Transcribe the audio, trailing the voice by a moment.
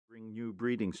adding new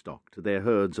breeding stock to their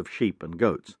herds of sheep and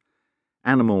goats.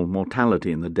 Animal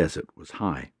mortality in the desert was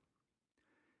high.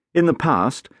 In the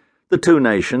past, the two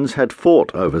nations had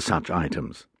fought over such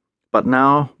items, but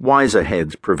now wiser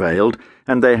heads prevailed,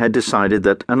 and they had decided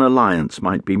that an alliance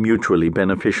might be mutually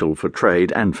beneficial for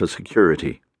trade and for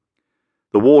security.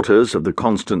 The waters of the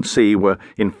constant sea were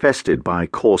infested by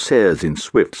corsairs in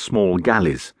swift small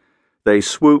galleys. They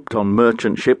swooped on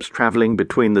merchant ships travelling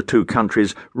between the two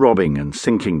countries, robbing and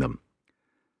sinking them.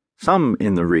 Some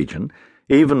in the region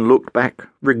even looked back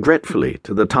regretfully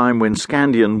to the time when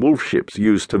Scandian wolf ships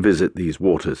used to visit these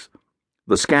waters.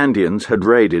 The Scandians had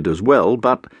raided as well,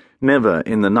 but never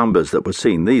in the numbers that were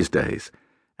seen these days,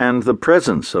 and the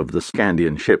presence of the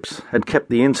Scandian ships had kept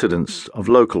the incidents of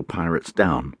local pirates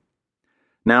down.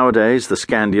 Nowadays the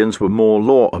Scandians were more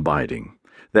law-abiding.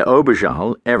 Their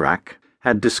Oberjal, Erak,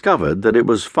 had discovered that it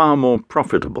was far more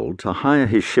profitable to hire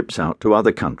his ships out to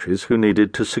other countries who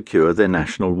needed to secure their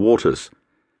national waters.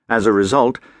 As a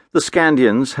result, the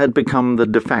Scandians had become the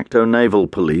de facto naval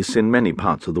police in many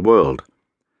parts of the world.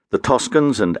 The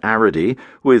Toscans and Aridi,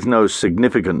 with no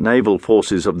significant naval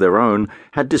forces of their own,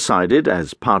 had decided,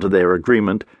 as part of their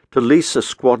agreement, to lease a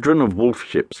squadron of wolf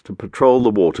ships to patrol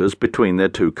the waters between their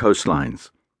two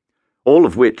coastlines. All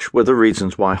of which were the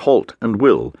reasons why Holt and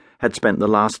Will had spent the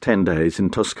last 10 days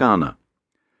in Toscana.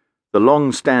 The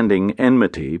long-standing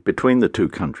enmity between the two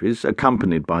countries,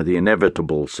 accompanied by the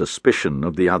inevitable suspicion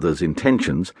of the other's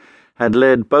intentions, had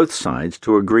led both sides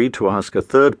to agree to ask a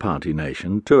third-party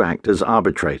nation to act as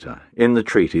arbitrator in the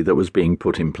treaty that was being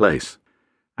put in place.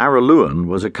 Araluan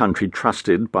was a country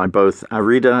trusted by both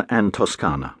Arida and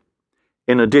Toscana.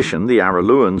 In addition, the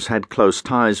Araluans had close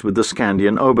ties with the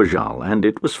Scandian Oberjal, and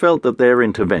it was felt that their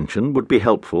intervention would be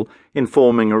helpful in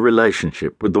forming a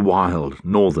relationship with the wild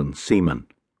northern seamen.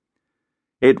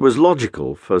 It was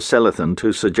logical for Selethan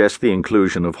to suggest the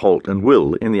inclusion of Holt and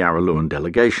Will in the Araluan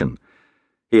delegation.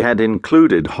 He had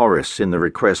included Horace in the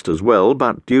request as well,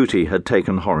 but duty had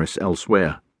taken Horace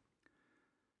elsewhere.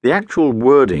 The actual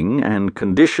wording and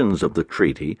conditions of the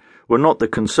treaty were not the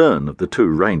concern of the two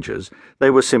rangers. They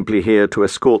were simply here to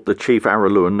escort the chief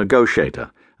Araluan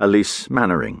negotiator, Elise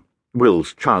Mannering,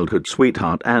 Will's childhood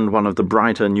sweetheart and one of the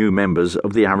brighter new members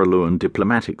of the Araluan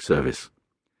diplomatic service.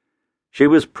 She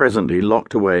was presently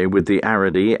locked away with the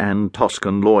Aridi and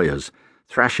Toscan lawyers,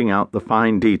 thrashing out the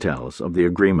fine details of the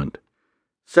agreement.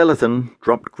 Selethan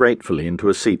dropped gratefully into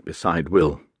a seat beside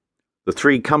Will. The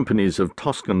 3 companies of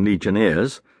Toscan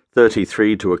legionnaires,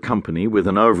 33 to a company with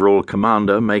an overall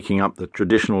commander making up the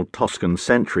traditional Toscan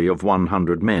century of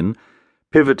 100 men,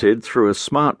 pivoted through a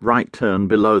smart right turn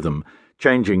below them,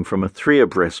 changing from a 3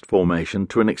 abreast formation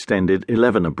to an extended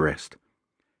 11 abreast.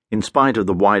 In spite of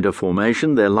the wider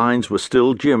formation, their lines were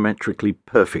still geometrically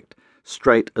perfect,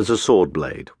 straight as a sword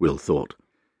blade, Will thought.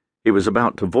 He was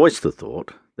about to voice the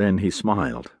thought, then he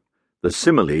smiled. The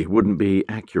simile wouldn't be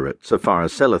accurate so far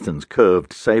as Selethan's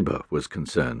curved sabre was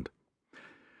concerned.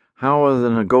 "How are the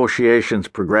negotiations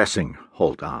progressing?"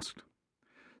 Holt asked.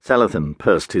 Selethan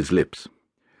pursed his lips.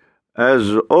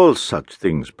 "As all such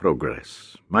things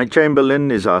progress, my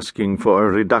Chamberlain is asking for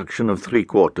a reduction of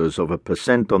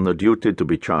 0.75% on the duty to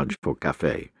be charged for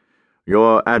café.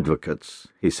 Your advocates,"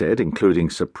 he said, including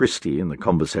Sapristi in the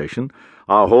conversation,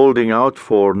 "are holding out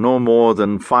for no more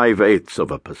than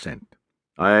 0.5%.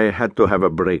 I had to have a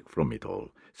break from it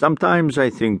all. Sometimes I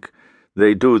think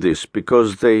they do this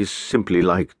because they simply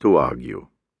like to argue."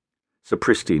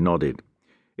 Sapristi nodded.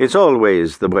 "It's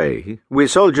always the way. We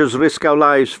soldiers risk our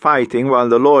lives fighting while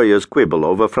the lawyers quibble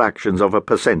over fractions of a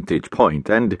percentage point,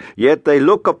 and yet they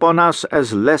look upon us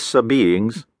as lesser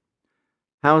beings."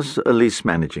 "How's Elise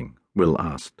managing?" Will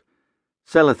asked.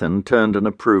 Selethan turned an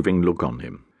approving look on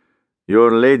him.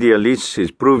 "Your Lady Elise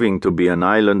is proving to be an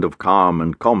island of calm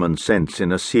and common sense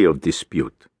in a sea of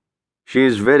dispute. She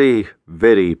is very,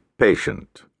 very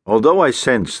patient, although I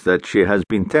sense that she has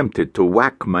been tempted to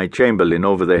whack my Chamberlain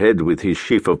over the head with his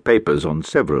sheaf of papers on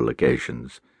several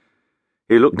occasions."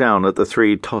 He looked down at the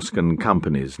 3 Toscan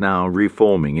companies, now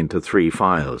reforming into 3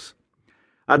 files.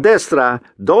 "A destra,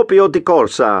 doppio di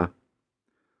corsa."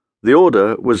 The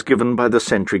order was given by the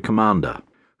sentry commander,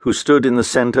 who stood in the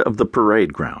centre of the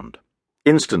parade ground.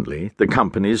 Instantly, the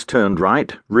companies turned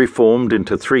right, reformed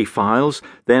into 3 files,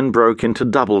 then broke into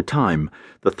double time,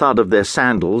 the thud of their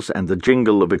sandals and the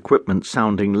jingle of equipment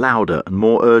sounding louder and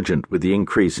more urgent with the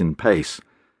increase in pace.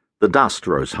 The dust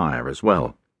rose higher as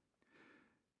well.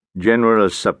 "General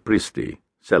Sapristi,"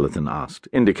 Selethan asked,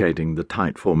 indicating the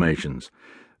tight formations,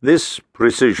 "this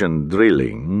precision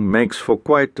drilling makes for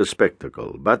quite a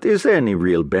spectacle, but is there any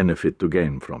real benefit to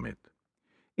gain from it?"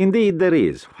 "Indeed there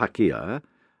is, Fakir.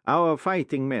 Our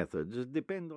fighting methods depend on